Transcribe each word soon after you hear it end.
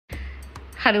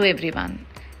Hello everyone.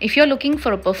 If you're looking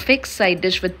for a perfect side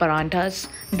dish with parathas,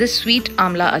 this sweet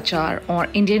Amla Achar or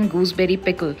Indian Gooseberry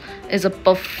Pickle is a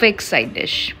perfect side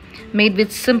dish. Made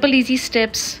with simple easy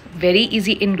steps, very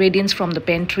easy ingredients from the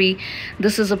pantry,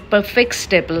 this is a perfect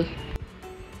staple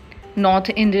North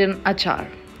Indian achar.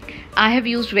 I have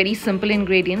used very simple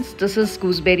ingredients. This is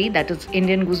gooseberry, that is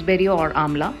Indian gooseberry or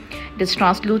amla. It is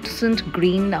translucent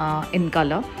green in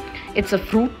color. It's a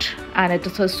fruit and it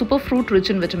is a superfruit rich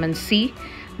in vitamin C.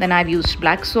 Then I've used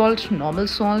black salt, normal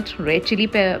salt, red chili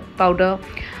powder,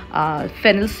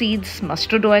 fennel seeds,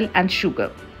 mustard oil and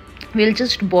sugar. We'll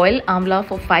just boil amla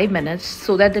for 5 minutes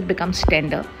so that it becomes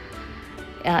tender.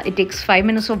 It takes 5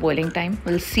 minutes of boiling time.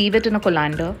 We'll sieve it in a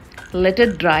colander, let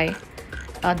it dry.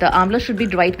 The amla should be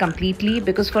dried completely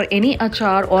because for any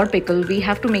achar or pickle, we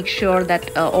have to make sure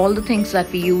that all the things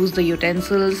that we use, the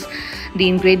utensils, the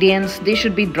ingredients, they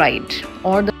should be dried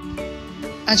or the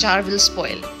achar will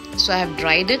spoil. So I have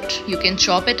dried it. You can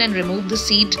chop it and remove the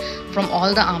seed from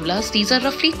all the amlas. These are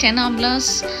roughly 10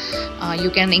 amlas. You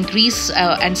can increase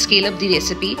and scale up the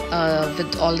recipe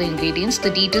with all the ingredients. The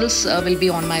details will be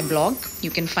on my blog. You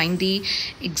can find the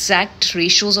exact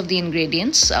ratios of the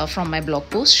ingredients from my blog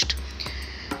post.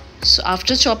 So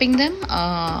after chopping them,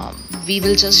 we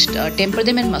will just temper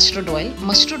them in mustard oil.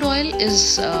 Mustard oil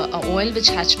is an oil which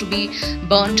has to be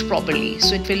burnt properly.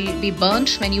 So it will be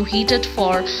burnt when you heat it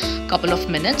for a couple of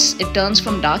minutes. It turns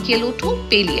from dark yellow to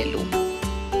pale yellow.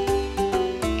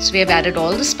 So we have added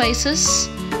all the spices.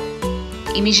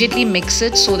 Immediately mix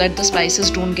it so that the spices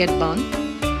don't get burned.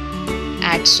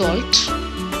 Add salt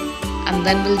and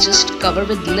then we'll just cover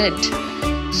with lid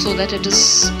so that it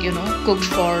is, cooked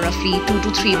for roughly 2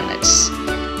 to 3 minutes.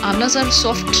 Amlas are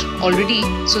soft already,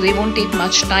 so they won't take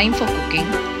much time for cooking.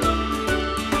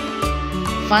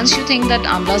 Once you think that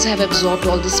amlas have absorbed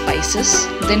all the spices,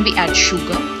 then we add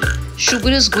sugar. Sugar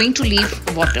is going to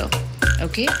leave water.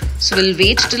 Okay, so we'll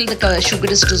wait till the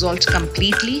sugar is dissolved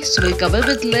completely. So we'll cover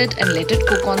with lid and let it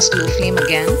cook on slow flame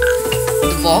again.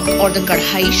 The wok or the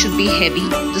kadhai should be heavy.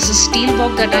 This is steel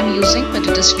wok that I'm using, but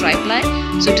it is tri-ply,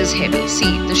 so it is heavy.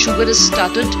 See, the sugar is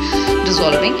started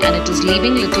dissolving and it is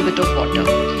leaving a little bit of water.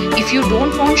 If you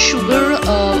don't want sugar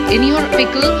in your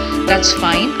pickle, that's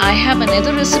fine. I have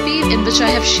another recipe in which I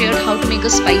have shared how to make a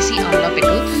spicy amla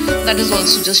pickle. That is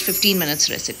also just 15 minutes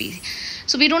recipe.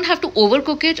 So we don't have to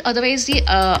overcook it, otherwise the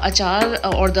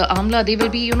achar or the amla, they will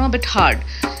be a bit hard.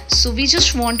 So we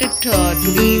just want it to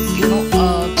be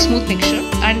a smooth mixture,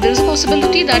 and there is a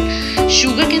possibility that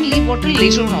sugar can leave water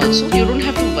later on also. You don't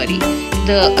have to worry.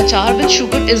 The achar with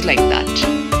sugar is like that.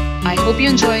 I hope you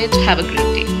enjoy it. Have a great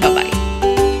day. Bye bye.